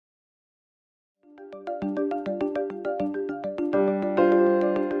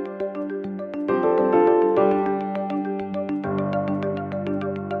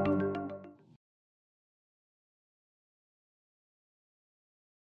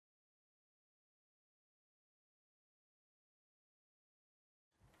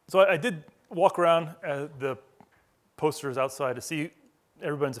So I did walk around the posters outside to see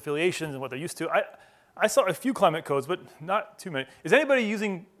everyone's affiliations and what they're used to. I saw a few climate codes, but not too many. Is anybody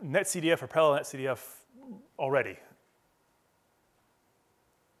using NetCDF or parallel NetCDF already?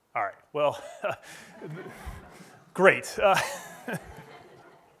 All right, well, great.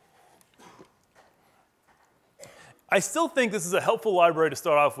 I still think this is a helpful library to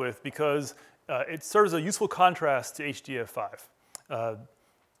start off with because it serves a useful contrast to HDF5.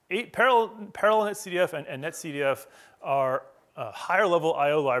 Parallel NetCDF and NetCDF are higher level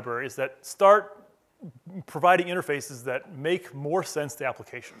I/O libraries that start providing interfaces that make more sense to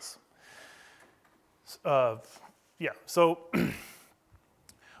applications. Yeah, so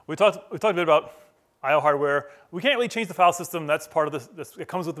we talked a bit about I/O hardware. We can't really change the file system. That's part of this. It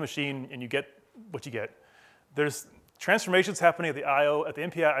comes with the machine, and you get what you get. There's transformations happening at the I/O, at the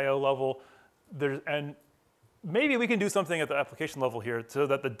MPI I/O level, and maybe we can do something at the application level here so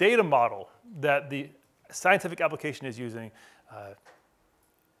that the data model that the scientific application is using,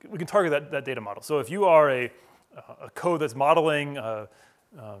 we can target that data model. So if you are a code that's modeling,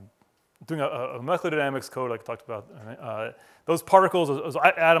 doing a molecular dynamics code like I talked about, those particles, those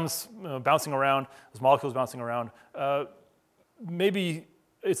atoms bouncing around, those molecules bouncing around, maybe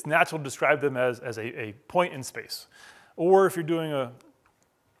it's natural to describe them as a point in space. Or if you're doing a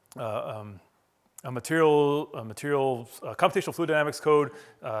computational fluid dynamics code,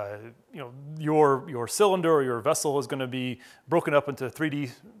 your cylinder or your vessel is going to be broken up into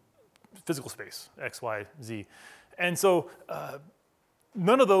 3D physical space, X, Y, Z. And so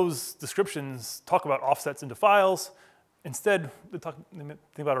none of those descriptions talk about offsets into files. Instead, they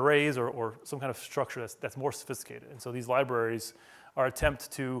think about arrays or some kind of structure that's more sophisticated. And so these libraries are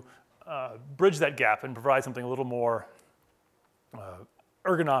attempt to bridge that gap and provide something a little more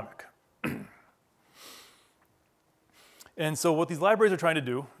ergonomic. And so what these libraries are trying to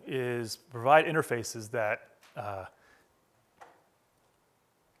do is provide interfaces that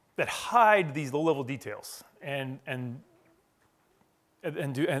hide these low-level details and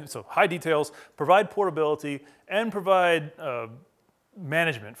so high details, provide portability, and provide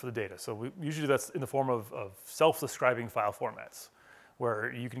management for the data. So usually that's in the form of self-describing file formats,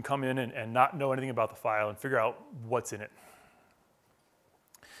 where you can come in and not know anything about the file and figure out what's in it.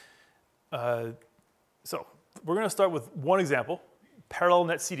 So we're going to start with one example, parallel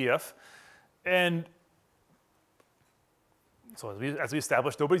NetCDF. And so as we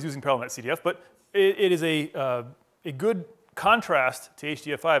established, nobody's using parallel NetCDF, but it is a good contrast to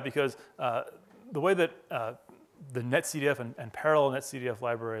HDF5 because the way that the NetCDF and parallel NetCDF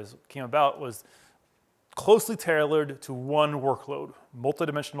libraries came about was closely tailored to one workload,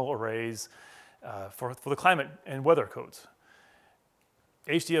 multidimensional arrays for the climate and weather codes.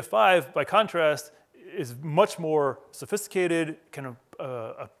 HDF5, by contrast, is much more sophisticated, can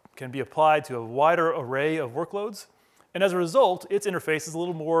be applied to a wider array of workloads. And as a result, its interface is a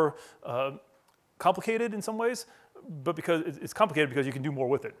little more complicated in some ways, but because it's complicated because you can do more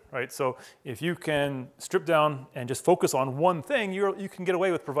with it, right? So if you can strip down and just focus on one thing, you can get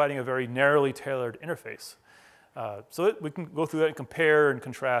away with providing a very narrowly tailored interface. So that we can go through that and compare and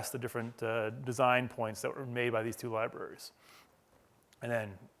contrast the different design points that were made by these two libraries. And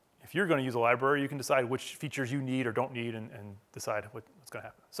then if you're going to use a library, you can decide which features you need or don't need and decide what's going to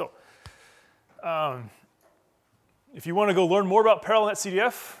happen. So if you want to go learn more about parallel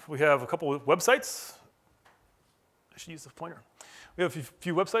NetCDF, we have a couple of websites. I should use the pointer. We have a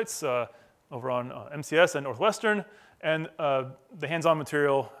few websites over on MCS and Northwestern, and the hands-on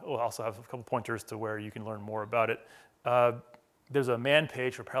material will also have a couple pointers to where you can learn more about it. There's a man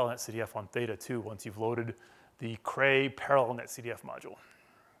page for parallel NetCDF on Theta too once you've loaded the Cray parallel NetCDF module.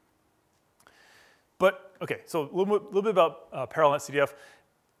 But okay, so a little bit about parallel NetCDF.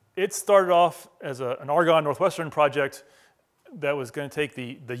 It started off as an Argonne Northwestern project that was going to take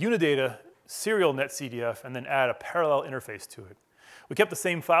the Unidata serial NetCDF and then add a parallel interface to it. We kept the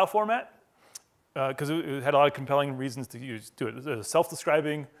same file format because it had a lot of compelling reasons to do it. It was a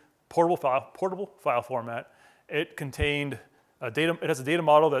self-describing portable file format. It contained it has a data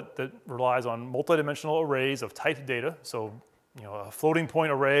model that relies on multidimensional arrays of typed data. So, a floating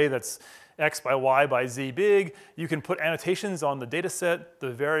point array that's X by Y by Z big. You can put annotations on the data set, the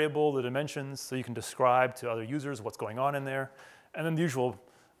variable, the dimensions, so you can describe to other users what's going on in there. And then the usual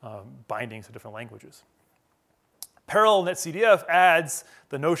bindings to different languages. Parallel NetCDF adds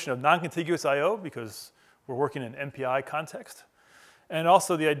the notion of non-contiguous I/O because we're working in an MPI context. And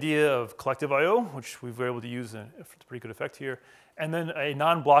also the idea of collective I/O, which we've been able to use to pretty good effect here. And then a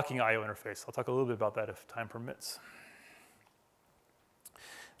non-blocking I/O interface. I'll talk a little bit about that if time permits.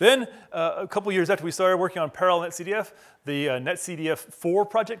 Then a couple years after we started working on parallel NetCDF, the NetCDF4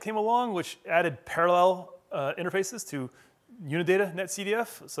 project came along, which added parallel interfaces to Unidata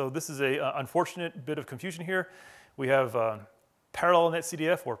NetCDF. So this is an unfortunate bit of confusion here. We have parallel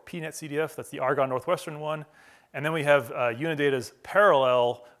NetCDF, or PNetCDF, that's the Argonne Northwestern one. And then we have Unidata's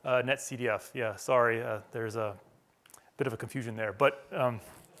parallel NetCDF. Yeah, sorry, there's a bit of a confusion there. But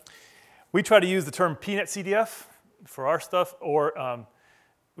we try to use the term PNetCDF for our stuff, or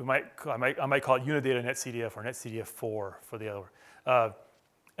I might call it Unidata NetCDF or NetCDF4 for the other.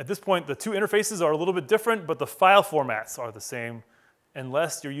 At this point, the two interfaces are a little bit different, but the file formats are the same,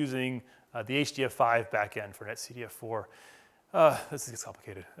 unless you're using the HDF5 backend for NetCDF4. This gets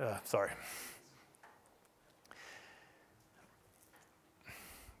complicated. Sorry.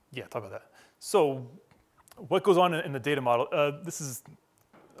 Yeah, talk about that. So what goes on in the data model?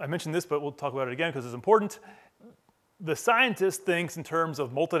 I mentioned this, but we'll talk about it again because it's important. The scientist thinks in terms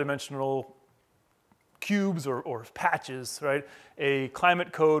of multidimensional cubes or patches, right? A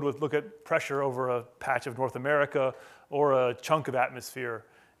climate code would look at pressure over a patch of North America or a chunk of atmosphere.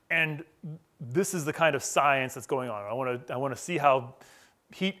 And this is the kind of science that's going on. I want to see how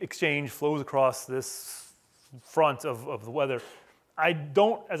heat exchange flows across this front of the weather. I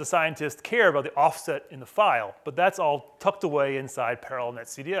don't, as a scientist, care about the offset in the file, but that's all tucked away inside parallel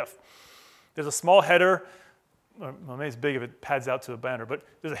NetCDF. There's a small header. Well, maybe it's big if it pads out to a banner, but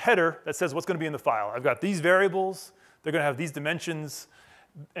there's a header that says what's going to be in the file. I've got these variables. They're going to have these dimensions.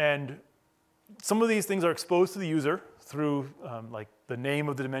 And some of these things are exposed to the user through like the name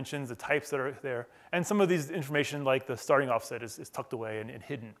of the dimensions, the types that are there. And some of these information, like the starting offset, is tucked away and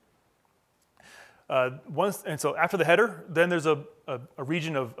hidden. And so after the header, then there's a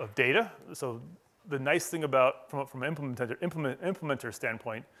region of data. So the nice thing about, from an implementer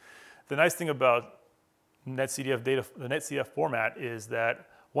standpoint, the nice thing about NetCDF data, the NetCDF format, is that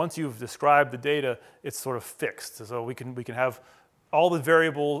once you've described the data, it's sort of fixed. So we can have all the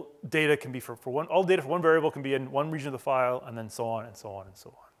variable data can be for one, all data for one variable can be in one region of the file, and then so on and so on and so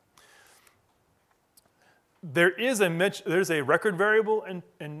on. There's a record variable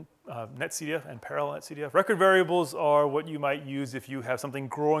in NetCDF and parallel NetCDF. Record variables are what you might use if you have something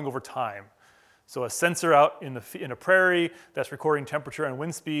growing over time. So a sensor out in a prairie that's recording temperature and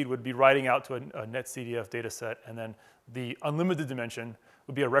wind speed would be writing out to a NetCDF data set, and then the unlimited dimension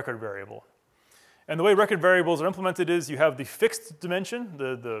would be a record variable. And the way record variables are implemented is you have the fixed dimension,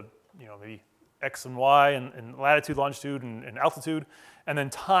 maybe x and y and latitude, longitude, and altitude, and then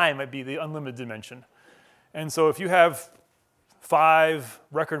time might be the unlimited dimension. And so if you have 5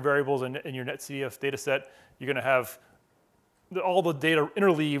 record variables in your NetCDF data set, you're going to have all the data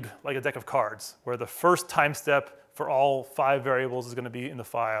interleaved like a deck of cards, where the first time step for all 5 variables is going to be in the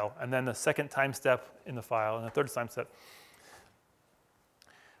file, and then the second time step in the file, and the third time step.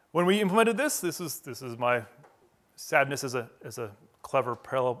 When we implemented this is my sadness as a clever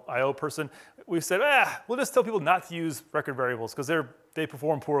parallel I/O person. We said, we'll just tell people not to use record variables because they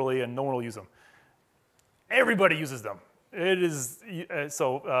perform poorly and no one will use them. Everybody uses them. It is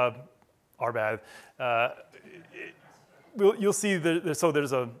our bad. You'll see there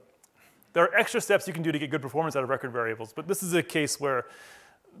are extra steps you can do to get good performance out of record variables, but this is a case where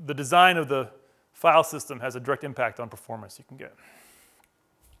the design of the file system has a direct impact on performance you can get.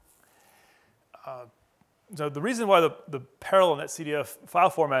 So the reason why the parallel NetCDF file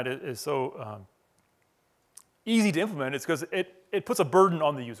format is so easy to implement is because it puts a burden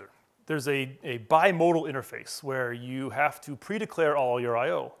on the user. There's a bimodal interface where you have to pre-declare all your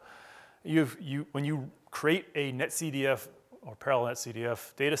I/O. When you create a NetCDF or parallel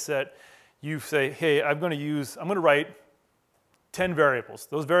NetCDF data set, you say, hey, I'm going to write 10 variables.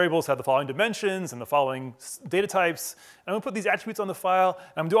 Those variables have the following dimensions and the following data types. And I'm going to put these attributes on the file, and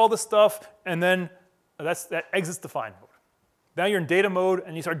I'm going to do all this stuff, and then that exits define mode. Now you're in data mode,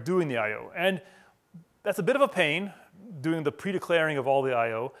 and you start doing the I/O. And that's a bit of a pain, doing the pre-declaring of all the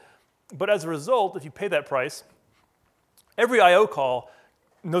I/O. But as a result, if you pay that price, every I/O call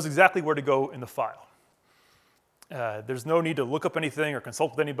knows exactly where to go in the file. There's no need to look up anything or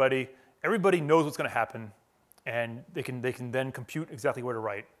consult with anybody. Everybody knows what's going to happen, and they can then compute exactly where to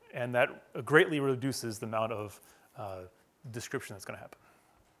write. And that greatly reduces the amount of description that's going to happen.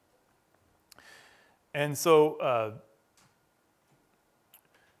 And so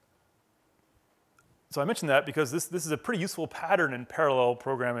I mentioned that because this is a pretty useful pattern in parallel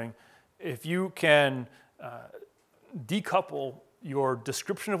programming. If you can decouple your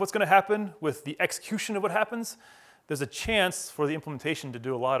description of what's going to happen with the execution of what happens, there's a chance for the implementation to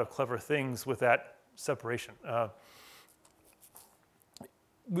do a lot of clever things with that separation.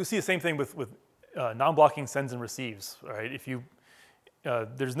 We see the same thing with non-blocking sends and receives, right?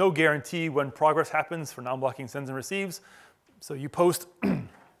 there's no guarantee when progress happens for non-blocking sends and receives. So you post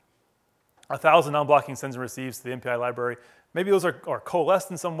 1,000 non-blocking sends and receives to the MPI library. Maybe those are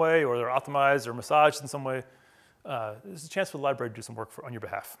coalesced in some way, or they're optimized or massaged in some way. There's a chance for the library to do some work on your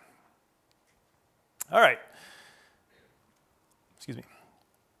behalf. All right. Excuse me.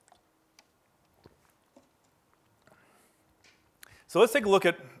 So let's take a look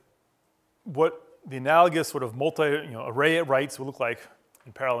at what the analogous sort of array writes will look like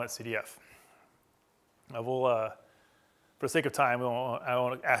in parallel CDF. Now for the sake of time, I don't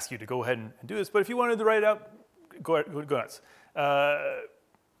want to ask you to go ahead and do this, but if you wanted to write it out, go nuts.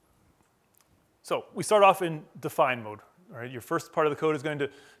 So we start off in define mode. All right? Your first part of the code is going to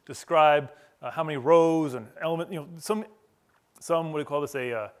describe how many rows and elements, some what do you call this,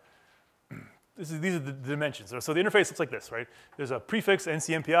 these are the dimensions. So the interface looks like this, right? There's a prefix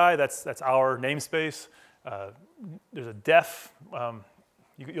NCMPI, that's our namespace. There's a def.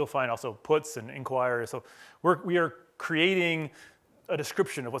 You'll find also puts and inquire. So we are creating a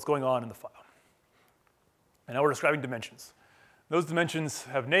description of what's going on in the file. And now we're describing dimensions. Those dimensions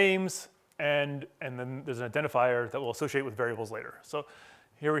have names, and then there's an identifier that will associate with variables later. So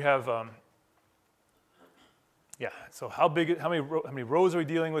here we have, so how many rows are we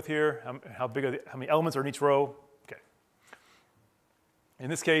dealing with here? How many elements are in each row? Okay. In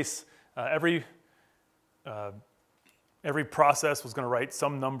this case, every process was going to write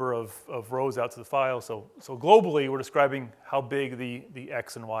some number of rows out to the file. So globally, we're describing how big the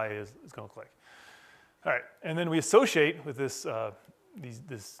x and y is going to look like. All right, and then we associate with this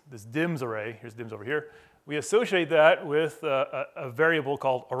dims array. Here's dims over here. We associate that with a variable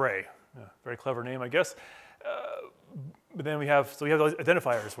called array. Very clever name, I guess. But then we have those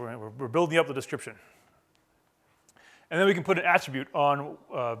identifiers. We're building up the description. And then we can put an attribute on,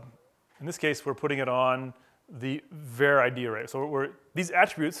 in this case, we're putting it on the var ID array. So these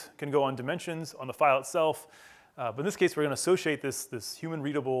attributes can go on dimensions on the file itself. But in this case, we're going to associate this human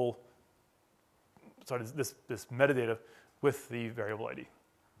readable, this metadata with the variable ID.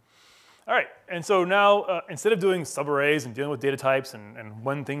 All right, and so now instead of doing subarrays and dealing with data types and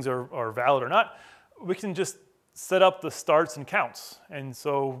when things are valid or not, we can just set up the starts and counts. And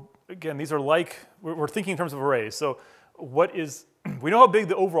so again, these are like, we're thinking in terms of arrays. So we know how big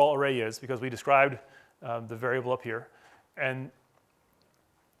the overall array is because we described the variable up here. And,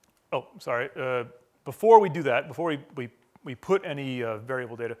 before we do that, before we put any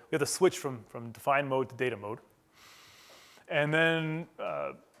variable data, we have to switch from define mode to data mode. And then,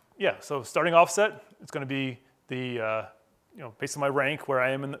 so starting offset, it's going to be the, based on my rank, where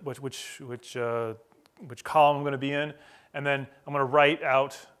I am in which column I'm going to be in, and then I'm going to write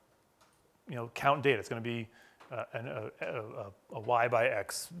out, count data. It's going to be a y by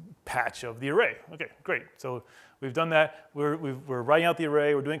x patch of the array. Okay, great. So we've done that. We're writing out the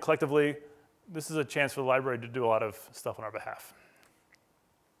array. We're doing it collectively. This is a chance for the library to do a lot of stuff on our behalf.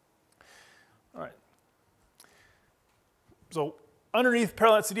 All right. So underneath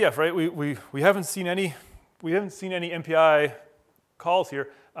parallel CDF, right? We haven't seen any MPI calls here.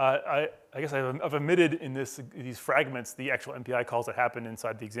 I guess I've omitted in these fragments the actual MPI calls that happen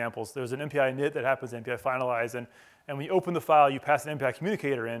inside the examples. There's an MPI init that happens, MPI finalize, and when you open the file, you pass an MPI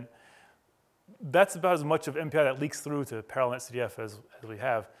communicator in. That's about as much of MPI that leaks through to parallel CDF as we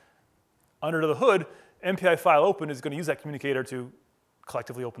have. Under the hood, MPI file open is going to use that communicator to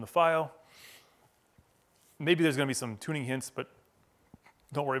collectively open the file. Maybe there's going to be some tuning hints, but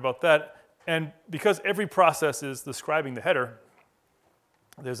don't worry about that. And because every process is describing the header,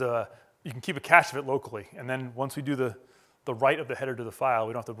 you can keep a cache of it locally, and then once we do the write of the header to the file,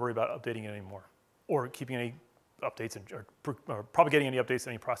 we don't have to worry about updating it anymore, or keeping any updates or propagating any updates to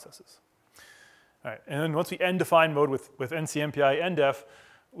any processes. All right, and then once we end define mode with NCMPI endef,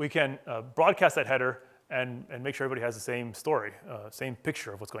 we can broadcast that header and make sure everybody has the same story, same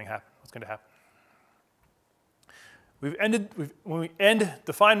picture of what's going to happen. When we end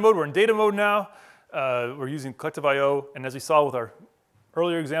define mode, we're in data mode now. We're using collective I/O, and as we saw with our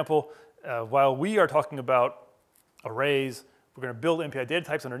earlier example, while we are talking about arrays, we're going to build MPI data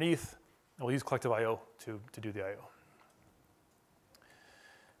types underneath, and we'll use collective I/O to do the I/O.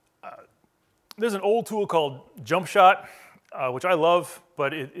 There's an old tool called Jump Shot, which I love,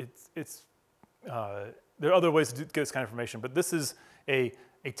 but there are other ways to get this kind of information. But this is a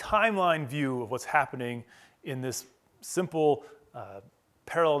timeline view of what's happening in this simple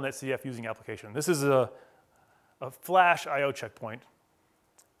parallel NetCDF using application. This is a Flash I/O checkpoint.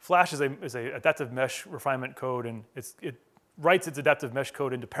 Flash is a adaptive mesh refinement code, and it writes its adaptive mesh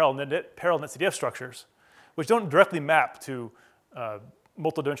code into parallel NetCDF structures, which don't directly map to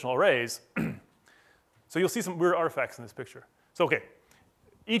multidimensional arrays. So you'll see some weird artifacts in this picture. So okay,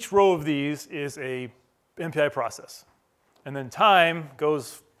 each row of these is a MPI process. And then time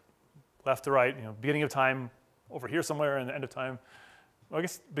goes left to right, beginning of time over here somewhere and the end of time. Well, I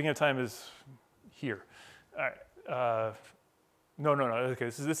guess beginning of time is here. All right. No. Okay,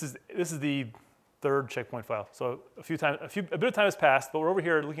 this is the third checkpoint file. So a bit of time has passed, but we're over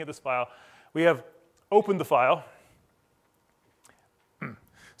here looking at this file. We have opened the file.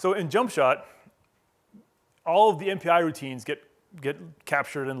 So in JumpShot, all of the MPI routines get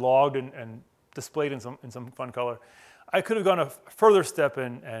captured and logged and displayed in some fun color. I could have gone a further step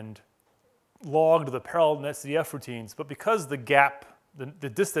and logged the parallel netcdf routines, but because the gap, the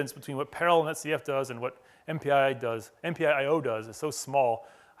distance between what parallel netcdf does and what MPI-IO does is so small,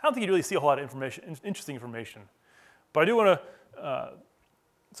 I don't think you really see a whole lot of information, interesting information. But I do want to,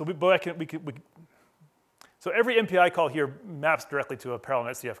 so every MPI call here maps directly to a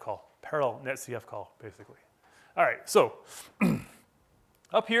parallel netcdf call, basically. All right, so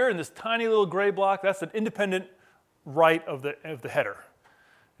up here in this tiny little gray block, that's an independent write of the header.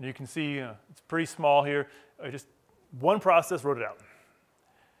 And you can see it's pretty small here. Just one process wrote it out.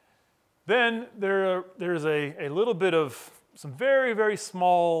 Then there's a little bit of some very, very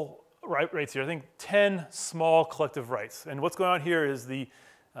small writes here. I think 10 small collective writes. And what's going on here is the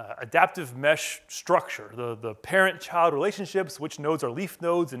adaptive mesh structure, the parent-child relationships, which nodes are leaf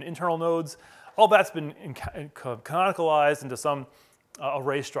nodes and internal nodes. All that's been canonicalized into some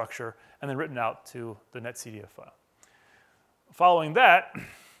array structure and then written out to the netcdf file. Following that,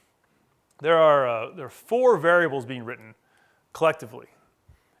 there are 4 variables being written collectively.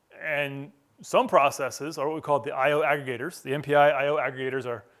 And some processes are what we call the I/O aggregators. The MPI I/O aggregators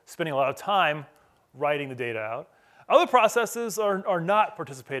are spending a lot of time writing the data out. Other processes are not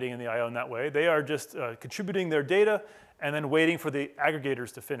participating in the I/O in that way. They are just contributing their data and then waiting for the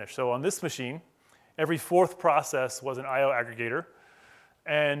aggregators to finish. So on this machine, every 4th process was an I/O aggregator.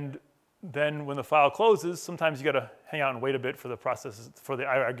 And then when the file closes, sometimes you got to hang out and wait a bit for the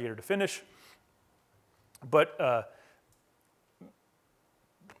I/O aggregator to finish. But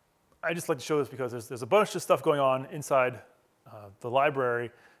I just like to show this because there's a bunch of stuff going on inside the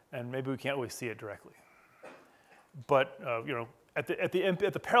library, and maybe we can't always see it directly. But at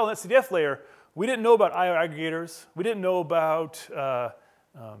the parallel netcdf layer, we didn't know about I/O aggregators. We didn't know about the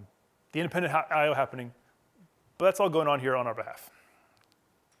independent I/O happening, but that's all going on here on our behalf.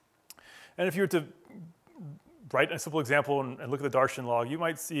 And if you were to write a simple example and look at the Darshan log, you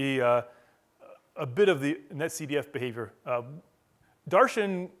might see a bit of the netcdf behavior.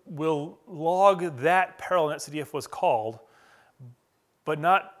 Darshan will log that parallel netcdf was called, but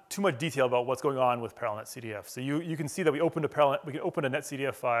not too much detail about what's going on with parallel netcdf. So you can see that we can open a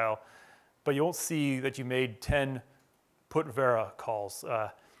netcdf file, but you won't see that you made 10 put vera calls.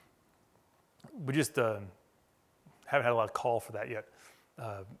 We just haven't had a lot of call for that yet.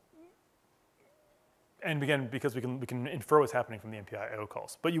 And again, because we can infer what's happening from the MPI-IO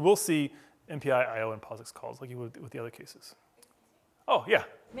calls. But you will see MPI-IO and POSIX calls like you would with the other cases. Oh, yeah.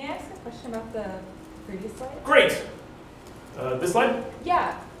 May I ask a question about the previous slide? Great. This slide?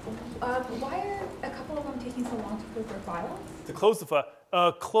 Yeah. Why are a couple of them taking so long to close their files? To close the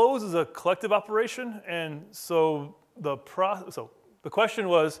file. Close is a collective operation, and so the question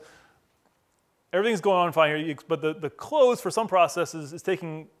was, everything's going on fine here, but the close for some processes is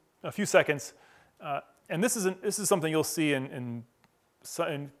taking a few seconds, and this is something you'll see in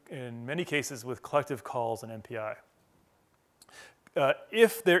many cases with collective calls and MPI.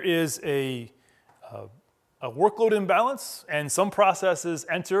 If there is a workload imbalance and some processes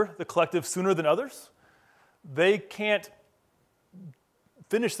enter the collective sooner than others, they can't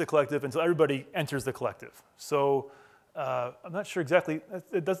finish the collective until everybody enters the collective. So I'm not sure exactly,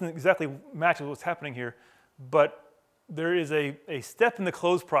 it doesn't exactly match with what's happening here, but there is a step in the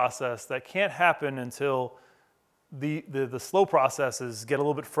close process that can't happen until the slow processes get a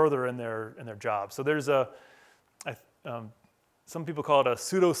little bit further in their job. So there's some people call it a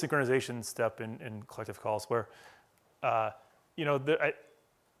pseudo synchronization step in collective calls, where I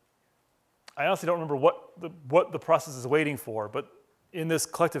honestly don't remember what the process is waiting for, but in this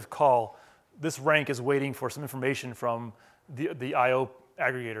collective call, this rank is waiting for some information from the I/O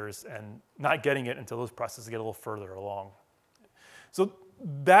aggregators and not getting it until those processes get a little further along. So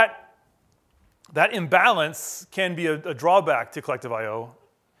that imbalance can be a drawback to collective I/O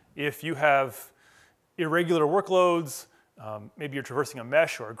if you have irregular workloads. Maybe you're traversing a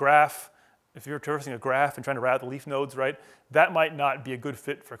mesh or a graph. If you're traversing a graph and trying to route the leaf nodes, right, that might not be a good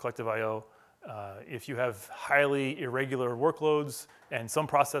fit for collective I/O. If you have highly irregular workloads and some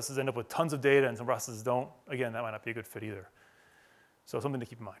processes end up with tons of data and some processes don't, again, that might not be a good fit either. So something to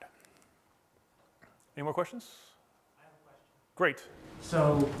keep in mind. Any more questions? I have a question. Great.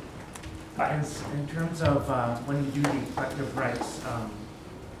 So, in terms of when you do the collective writes,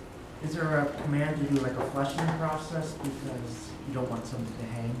 is there a command to do like a flushing process because you don't want something to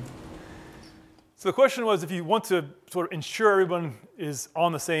hang? So the question was, if you want to sort of ensure everyone is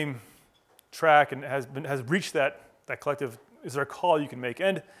on the same track and has reached that collective, is there a call you can make?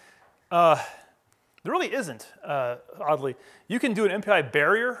 And there really isn't, oddly. You can do an MPI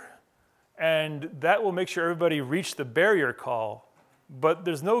barrier, and that will make sure everybody reached the barrier call, but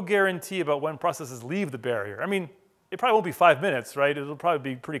there's no guarantee about when processes leave the barrier. I mean, it probably won't be 5 minutes, right? It'll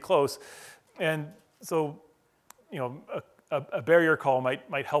probably be pretty close. And so, you know, a barrier call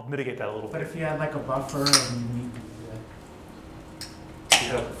might help mitigate that a little bit. But if you had like a buffer and you need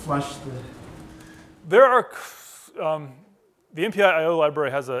to flush the... There are, the MPI IO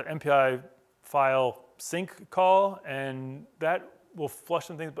library has a MPI file sync call, and that will flush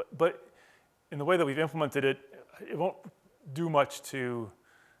some things, but in the way that we've implemented it, it won't do much to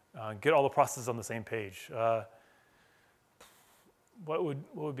get all the processes on the same page. What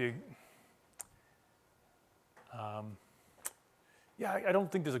would be? Yeah, I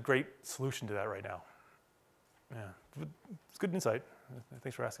don't think there's a great solution to that right now. Yeah, it's good insight.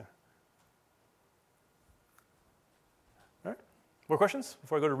 Thanks for asking. All right, more questions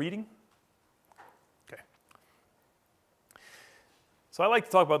before I go to reading? Okay. So I like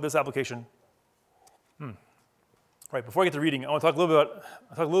to talk about this application. Right, before I get to reading, I want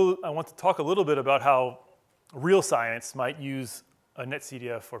to talk a little bit about how real science might use a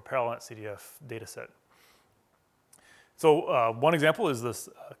NetCDF or parallel NetCDF data set. So one example is this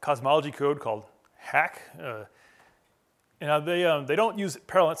cosmology code called HACK. And they don't use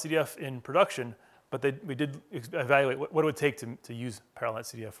parallel NetCDF in production, but we did evaluate what it would take to use parallel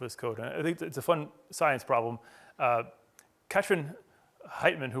NetCDF for this code. And I think it's a fun science problem. Katrin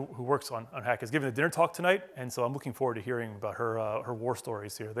Heitman, who works on HACK, is giving a dinner talk tonight, and so I'm looking forward to hearing about her war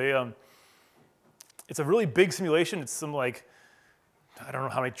stories here. It's a really big simulation. It's some like, I don't know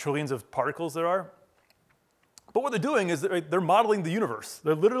how many trillions of particles there are. But what they're doing is they're modeling the universe.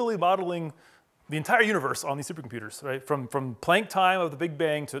 They're literally modeling the entire universe on these supercomputers, right? From Planck time of the Big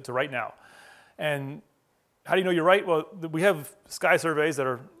Bang to right now. And how do you know you're right? Well, we have sky surveys that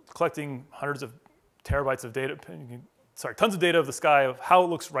are collecting hundreds of terabytes of data, tons of data of the sky of how it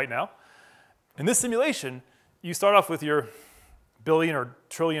looks right now. In this simulation, you start off with your billion or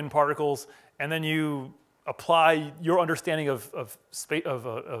trillion particles, and then you apply your understanding of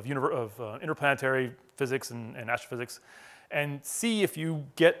interplanetary physics and astrophysics, and see if you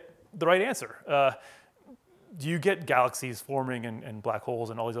get the right answer. Do you get galaxies forming and black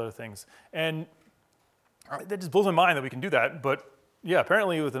holes and all these other things? And that just blows my mind that we can do that. But yeah,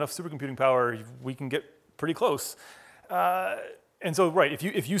 apparently with enough supercomputing power, we can get pretty close. And so, right,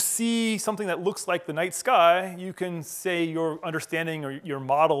 if you see something that looks like the night sky, you can say your understanding or your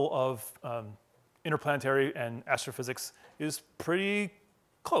model of interplanetary and astrophysics is pretty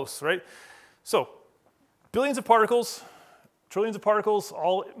close, right? So, billions of particles, trillions of particles,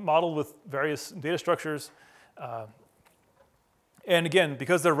 all modeled with various data structures. And again,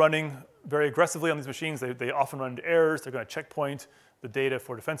 because they're running very aggressively on these machines, they often run into errors. They're going to checkpoint the data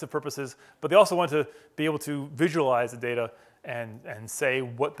for defensive purposes, but they also want to be able to visualize the data and say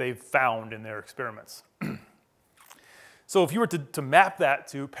what they've found in their experiments. So if you were to map that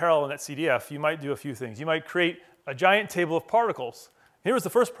to parallel NetCDF, you might do a few things. You might create a giant table of particles. Here was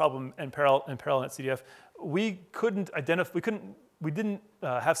the first problem in parallel NetCDF. We didn't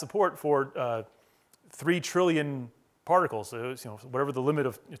have support for 3 trillion particles. So it was, whatever the limit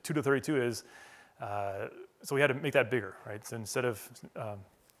of 2 to 32 is. So we had to make that bigger, right? So instead of,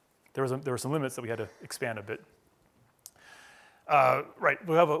 there were some limits that we had to expand a bit. Right,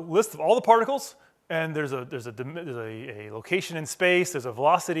 we have a list of all the particles, and there's a location in space, there's a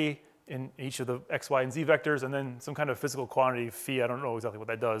velocity in each of the x, y, and z vectors, and then some kind of physical quantity, phi, I don't know exactly what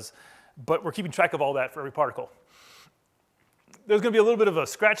that does, but we're keeping track of all that for every particle. There's going to be a little bit of a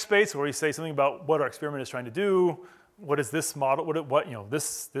scratch space where we say something about what our experiment is trying to do, what is this model,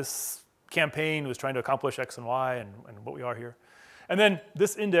 this campaign was trying to accomplish X and Y, and what we are here. And then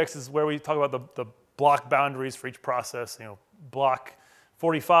this index is where we talk about the block boundaries for each process. Block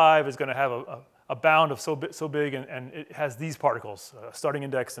 45 is going to have a bound of so big, and it has these particles, a starting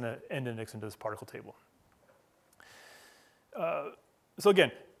index and an end index into this particle table. So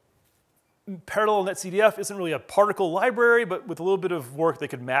again, parallel NetCDF isn't really a particle library, but with a little bit of work, they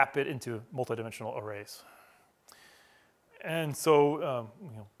could map it into multidimensional arrays. And so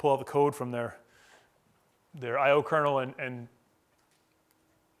pull out the code from their IO kernel, and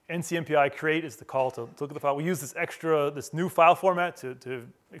ncmpi create is the call to look at the file. We use this new file format to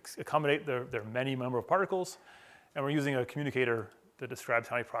accommodate their many number of particles. and we're using a communicator that describes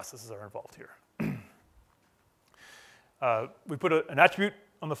how many processes are involved here. We put an attribute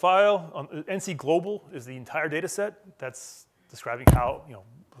on the file. NC global is the entire data set. That's describing how,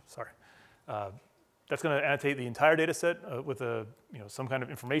 that's going to annotate the entire data set with some kind of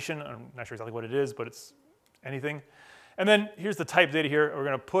information. I'm not sure exactly what it is, but it's anything. And then here's the type data here. We're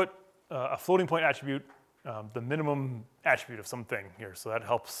going to put a floating point attribute, the minimum attribute of something here. So that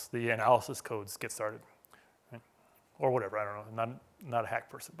helps the analysis codes get started. Right? Or whatever, I don't know. Not a hack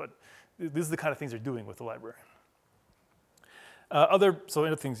person, but these are the kind of things they're doing with the library. Other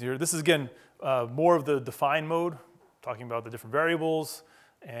things here. This is, again, more of the define mode, talking about the different variables.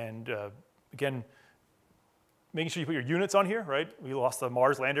 And again, making sure you put your units on here, right? We lost the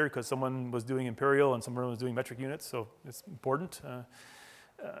Mars lander because someone was doing imperial and someone was doing metric units, so it's important. And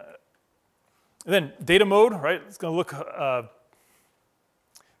then data mode, right? It's going to look.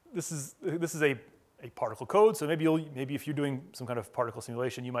 This is a particle code, so maybe if you're doing some kind of particle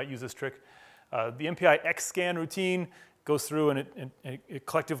simulation, you might use this trick. The MPI XScan routine goes through and it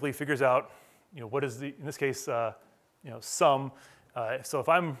collectively figures out, what is in this case, sum. So if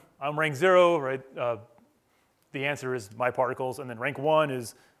I'm rank 0, right? The answer is my particles, and then rank 1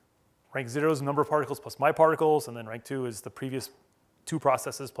 is rank 0's number of particles plus my particles, and then rank 2 is the previous 2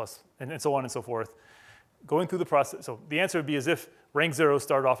 processes plus, and so on and so forth. Going through the process, so the answer would be as if rank 0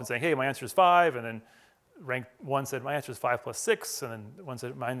 started off and saying, hey, my answer is 5, and then rank 1 said my answer is 5 plus 6, and then 1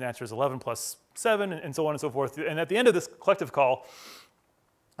 said my answer is 11 plus 7, and so on and so forth. And at the end of this collective call,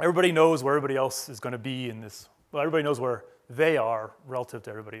 everybody knows where everybody else is going to be in this. Well, everybody knows where they are relative to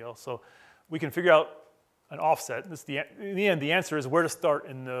everybody else. So we can figure out an offset. In the end, the answer is where to start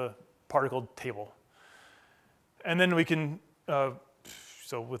in the particle table. And then we can,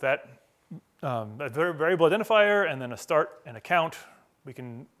 so with that, a variable identifier and then a start and a count, we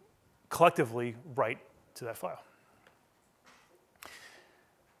can collectively write to that file.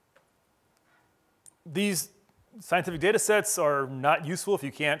 These scientific data sets are not useful if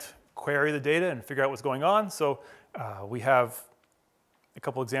you can't query the data and figure out what's going on. So we have a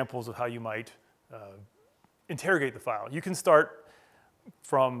couple examples of how you might interrogate the file. You can start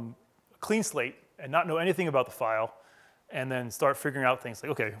from a clean slate and not know anything about the file, and then start figuring out things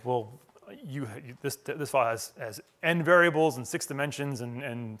like, okay, well, this file has n variables and 6 dimensions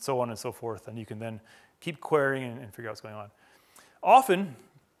and so on and so forth, and you can then keep querying and figure out what's going on. Often,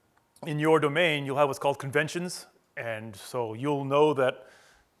 in your domain, you'll have what's called conventions, and so you'll know that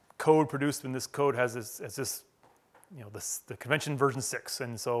code produced in this code has this the convention version 6,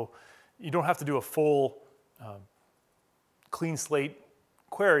 and so you don't have to do a full clean slate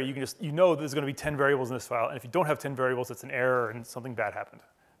query. You can just, there's going to be 10 variables in this file, and if you don't have 10 variables, it's an error and something bad happened.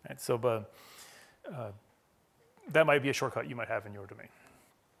 Right? So that might be a shortcut you might have in your domain.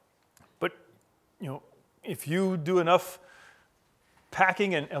 But if you do enough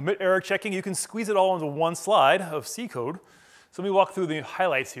packing and omit error checking, you can squeeze it all into one slide of C code. So let me walk through the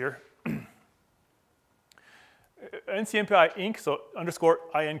highlights here. NCMPI inc, so underscore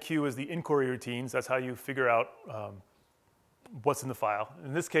INQ is the inquiry routines. That's how you figure out what's in the file.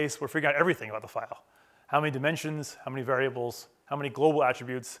 In this case, we're figuring out everything about the file. How many dimensions, how many variables, how many global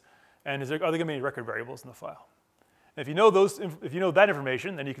attributes, and are there going to be any record variables in the file? And if you know that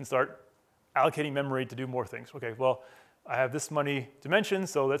information, then you can start allocating memory to do more things. Okay, well, I have this many dimensions,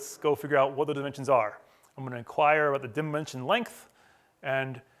 so let's go figure out what the dimensions are. I'm going to inquire about the dimension length,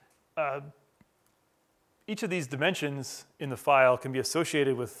 and each of these dimensions in the file can be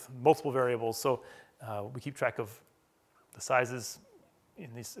associated with multiple variables. So we keep track of the sizes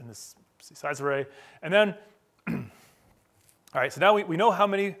in this size array. And then, all right, so now we know how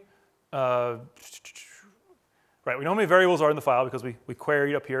many, we know how many variables are in the file because we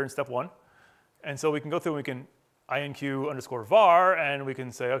queried up here in step 1. And so we can go through and we can INQ underscore var, and we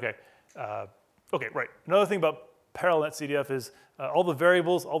can say, okay, right. Another thing about parallel net CDF is all the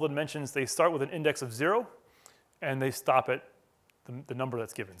variables, all the dimensions, they start with an index of 0, and they stop at the number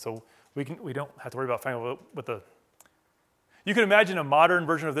that's given. So we don't have to worry about finding out what the. You can imagine a modern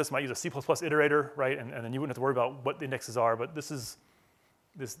version of this might use a C++ iterator, right? And then you wouldn't have to worry about what the indexes are. But this is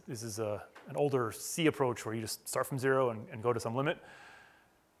an older C approach where you just start from 0 and go to some limit.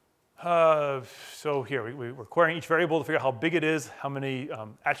 So here we're querying each variable to figure out how big it is, how many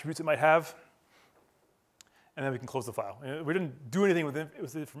attributes it might have, and then we can close the file. We didn't do anything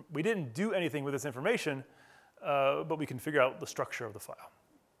with this information, but we can figure out the structure of the file.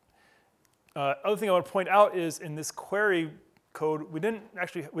 Other thing I want to point out is in this query code, we didn't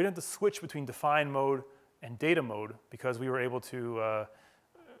have to switch between define mode and data mode because we were able to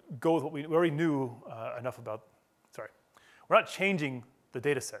go with what we already knew enough about. Sorry, we're not changing the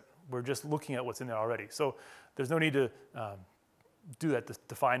data set. We're just looking at what's in there already. So there's no need to do that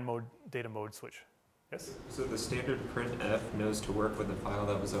define mode, data mode switch. Yes? So the standard printf knows to work with the file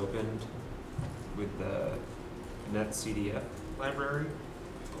that was opened with the netcdf library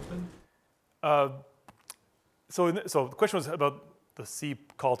open? So the question was about the C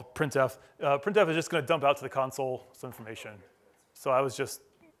call to printf. Printf is just going to dump out to the console some information. So I was just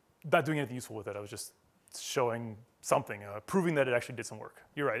not doing anything useful with it. I was just showing something, proving that it actually did some work.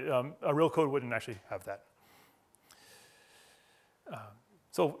 You're right. A real code wouldn't actually have that.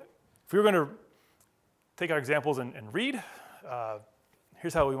 So if we were going to take our examples and read,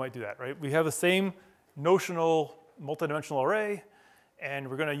 here's how we might do that, right? We have the same notional multidimensional array, and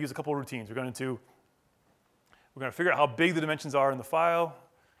we're going to use a couple of routines. We're going to figure out how big the dimensions are in the file.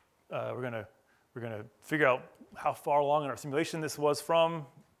 We're going to figure out how far along in our simulation this was from,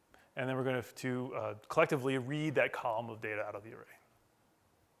 and then we're going to collectively read that column of data out of the array.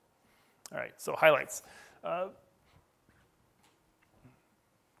 All right, so highlights.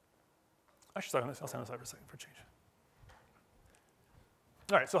 I should start on this. I'll stand aside for a second for a change.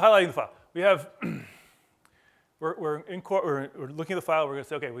 All right, so highlighting the file. We have, we're looking at the file. We're going to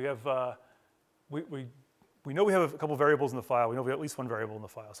say, okay, we have, we know we have a couple variables in the file. We know we have at least one variable in the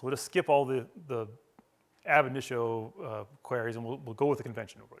file. So we'll just skip all the ab initio queries, and we'll go with the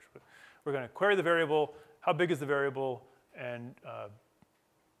conventional approach. But we're going to query the variable. How big is the variable? And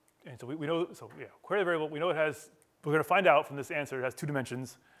so we know, so yeah, query the variable. We know it has, we're going to find out from this answer it has 2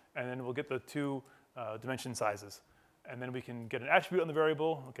 dimensions, and then we'll get the 2 dimension sizes. And then we can get an attribute on the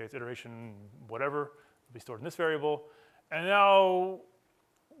variable. Okay, it's iteration whatever. It'll be stored in this variable. And now,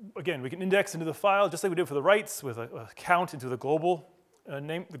 again, we can index into the file just like we did for the writes with a count into the global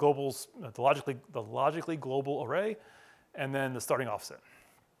name, the globals, the logically global array, and then the starting offset.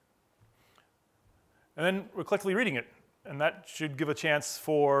 And then we're collectively reading it. And that should give a chance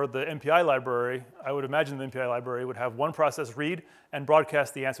for the MPI library. I would imagine the MPI library would have one process read and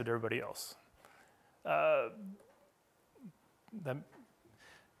broadcast the answer to everybody else.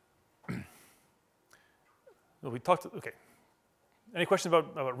 We talked, okay. Any questions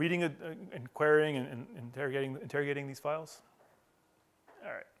about reading and querying and interrogating these files?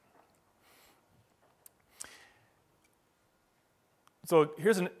 All right. So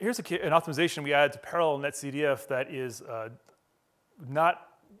here's an optimization we added to parallel netcdf that is not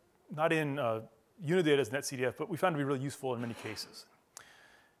in Unidata's netcdf, but we found to be really useful in many cases.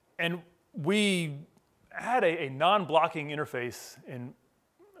 And we had a non-blocking interface in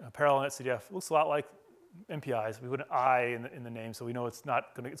parallel netcdf. It looks a lot like MPIs. We put an I in the name, so we know it's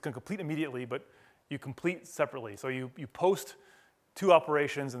going to complete immediately, but you complete separately. So you post 2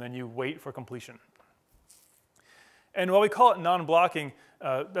 operations, and then you wait for completion. And while we call it non-blocking,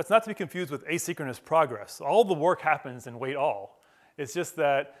 that's not to be confused with asynchronous progress. All the work happens in wait all. It's just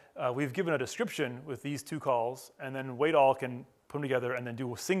that we've given a description with these 2 calls, and then wait all can put them together and then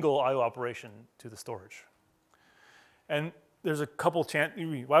do a single I/O operation to the storage. And there's a couple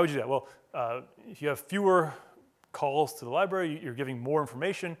why would you do that? Well, if you have fewer calls to the library, you're giving more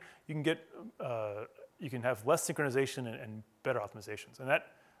information. You can get, you can have less synchronization and better optimizations. And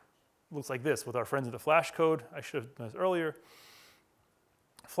that looks like this with our friends in the Flash code. I should have done this earlier.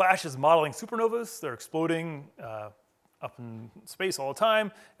 Flash is modeling supernovas. They're exploding up in space all the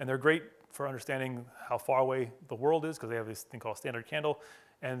time, and they're great for understanding how far away the world is because they have this thing called standard candle,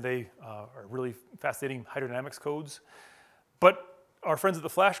 and they are really fascinating hydrodynamics codes. But our friends at the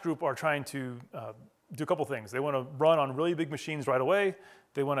Flash group are trying to do a couple things. They want to run on really big machines right away.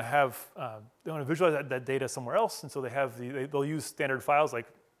 They want to have, they want to visualize that data somewhere else, and so they'll use standard files like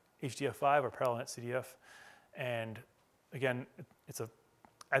HDF5 or parallel netcdf. And again, it's a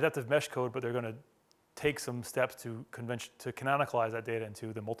adaptive mesh code, but they're going to take some steps to canonicalize that data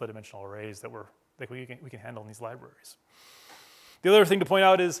into the multidimensional arrays that we can handle in these libraries. The other thing to point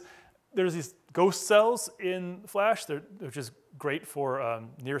out is there's these ghost cells in Flash. They're just great for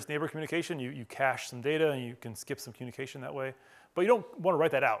nearest neighbor communication. You cache some data and you can skip some communication that way. But you don't want to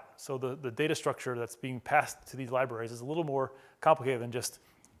write that out. So the data structure that's being passed to these libraries is a little more complicated than just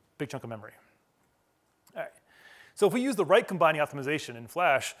big chunk of memory. All right. So if we use the right combining optimization in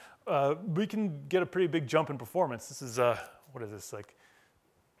Flash, we can get a pretty big jump in performance. This is, what is this, like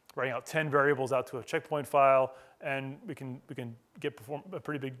writing out 10 variables out to a checkpoint file, and we can get a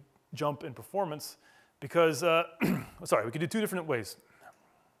pretty big jump in performance because, sorry, we could do 2 different ways.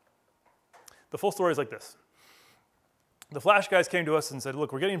 The full story is like this. The Flash guys came to us and said,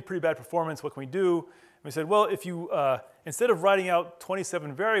 look, we're getting pretty bad performance. What can we do? And we said, well, if you, instead of writing out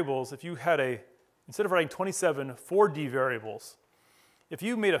 27 variables, if you had instead of writing 27 4D variables, if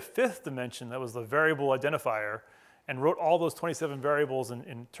you made a 5th dimension that was the variable identifier, and wrote all those 27 variables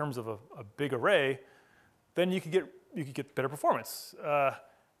in terms of a big array, then you could get better performance. And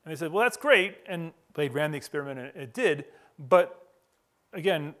they said, well, that's great, and they ran the experiment, and it did. But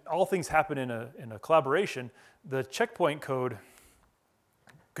again, all things happen in a collaboration. The checkpoint code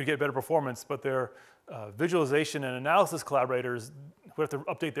could get better performance, but their visualization and analysis collaborators would have to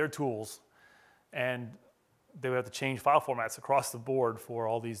update their tools, and they would have to change file formats across the board for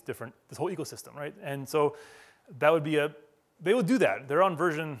all these different, this whole ecosystem, right? And so that would be they would do that. They're on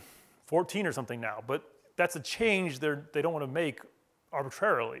version 14 or something now, but that's a change they don't want to make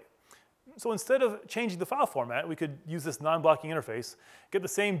arbitrarily. So instead of changing the file format, we could use this non-blocking interface, get the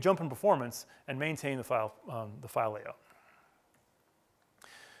same jump in performance, and maintain the file layout.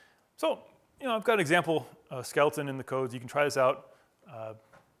 So, I've got an example skeleton in the code. You can try this out. So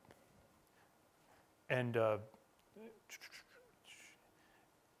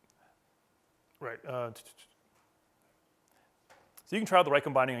you can try out the right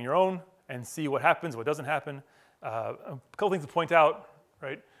combining on your own and see what happens, what doesn't happen. A couple things to point out,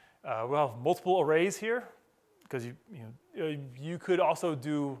 right? We'll have multiple arrays here because you could also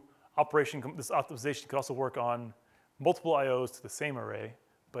do this optimization could also work on multiple IOs to the same array,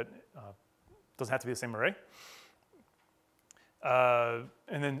 but doesn't have to be the same array. And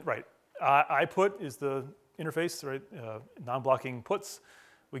then, IPut is the interface, right? Non-blocking puts.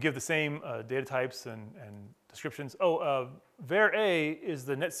 We give the same data types and descriptions. Var A is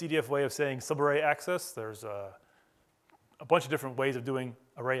the netcdf way of saying subarray access. There's a bunch of different ways of doing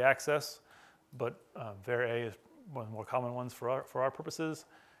array access, but var A is one of the more common ones for our purposes.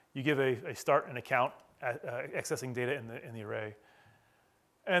 You give a start and a count accessing data in the array.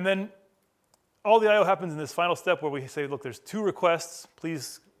 And then all the I/O happens in this final step where we say, look, there's 2 requests.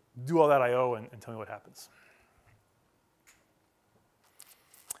 Please do all that I/O and tell me what happens.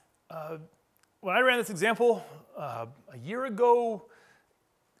 When I ran this example a year ago,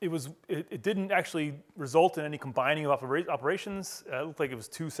 it didn't actually result in any combining of operations. It looked like it was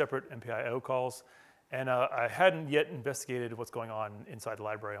 2 separate MPI/O calls, and I hadn't yet investigated what's going on inside the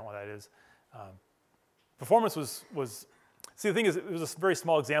library and what that is. Performance was. See, the thing is, it was a very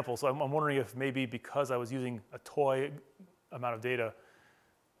small example, so I'm wondering if maybe because I was using a toy amount of data,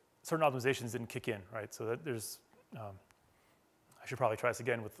 certain optimizations didn't kick in, right? So that there's, I should probably try this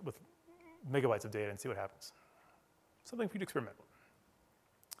again with megabytes of data and see what happens. Something for you to experiment with.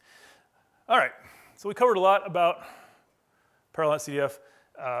 All right, so we covered a lot about parallel CDF.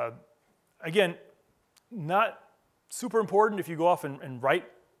 Again, not super important if you go off and write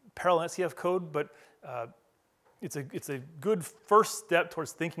parallel CDF code, but it's a good first step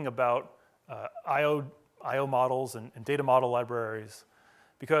towards thinking about I/O models and data model libraries,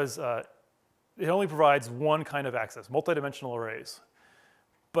 because it only provides one kind of access, multidimensional arrays.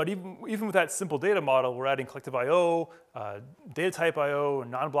 But even with that simple data model, we're adding collective I/O, data type I/O,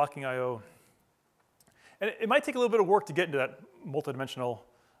 and non-blocking I/O. And it might take a little bit of work to get into that multidimensional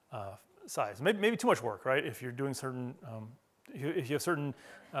size. Maybe too much work, right? If you're doing certain, if you have certain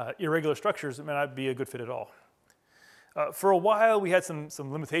irregular structures, it may not be a good fit at all. For a while, we had some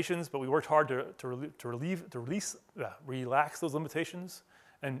limitations, but we worked hard to relax those limitations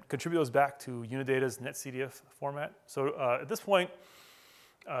and contribute those back to Unidata's netcdf format. So at this point,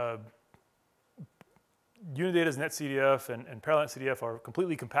 Unidata's netcdf and parallel netcdf are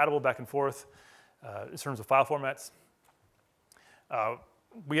completely compatible back and forth in terms of file formats.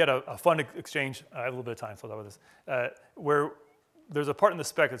 We had a fun exchange. I have a little bit of time, so I'll talk about this. Where there's a part in the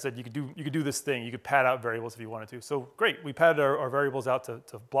spec that said you could do this thing. You could pad out variables if you wanted to. So great, we padded our variables out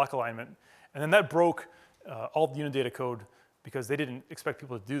to block alignment, and then that broke all the Unidata code because they didn't expect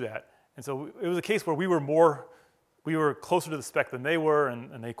people to do that. And so it was a case where we were closer to the spec than they were,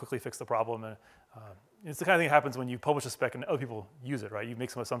 and they quickly fixed the problem. And it's the kind of thing that happens when you publish a spec and other people use it, right? You make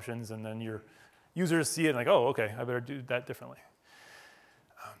some assumptions, and then your users see it and like, oh, okay, I better do that differently.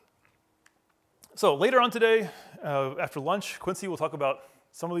 So later on today, after lunch, Quincy will talk about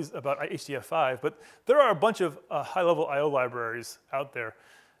some of these about HDF5, but there are a bunch of high-level I/O libraries out there.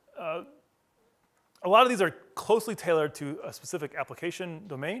 A lot of these are closely tailored to a specific application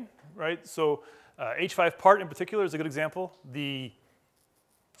domain, right? So H5part in particular is a good example. The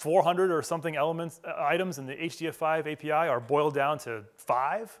 400 or something items in the HDF5 API are boiled down to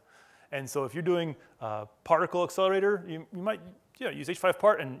 5. And so if you're doing particle accelerator, you might use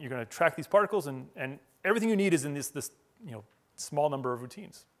H5part, and you're going to track these particles, and everything you need is in this small number of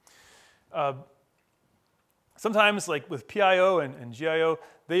routines. Sometimes, like with PIO and GIO,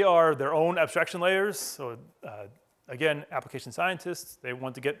 they are their own abstraction layers. So again, application scientists, they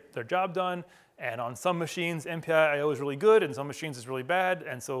want to get their job done, and on some machines, MPI/IO is really good, and some machines is really bad,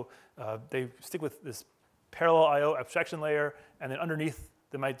 and so they stick with this parallel I/O abstraction layer, and then underneath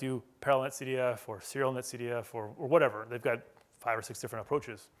they might do parallel netCDF or serial netCDF or whatever. They've got 5 or 6 different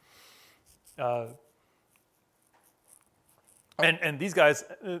approaches. And these guys,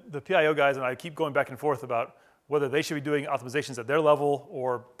 the PIO guys, and I keep going back and forth about whether they should be doing optimizations at their level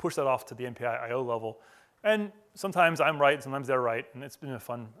or push that off to the MPI-IO level. And sometimes I'm right, sometimes they're right, and it's been a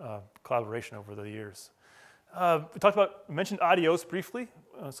fun collaboration over the years. We mentioned adios briefly,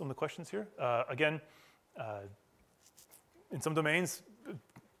 some of the questions here. Again, in some domains,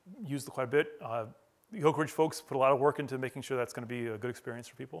 used quite a bit. The Oak Ridge folks put a lot of work into making sure that's going to be a good experience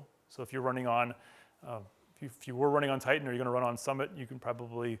for people. So if you're running on, if you were running on Titan or you're going to run on Summit, you can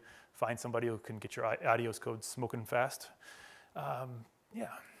probably find somebody who can get your adios code smoking fast. Yeah.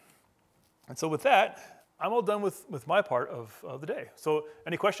 And so with that, I'm all done with my part of the day. So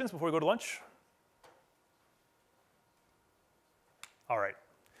any questions before we go to lunch? All right.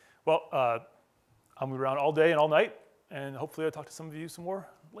 Well, I'm around all day and all night, and hopefully I'll talk to some of you some more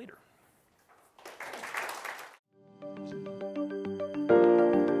later.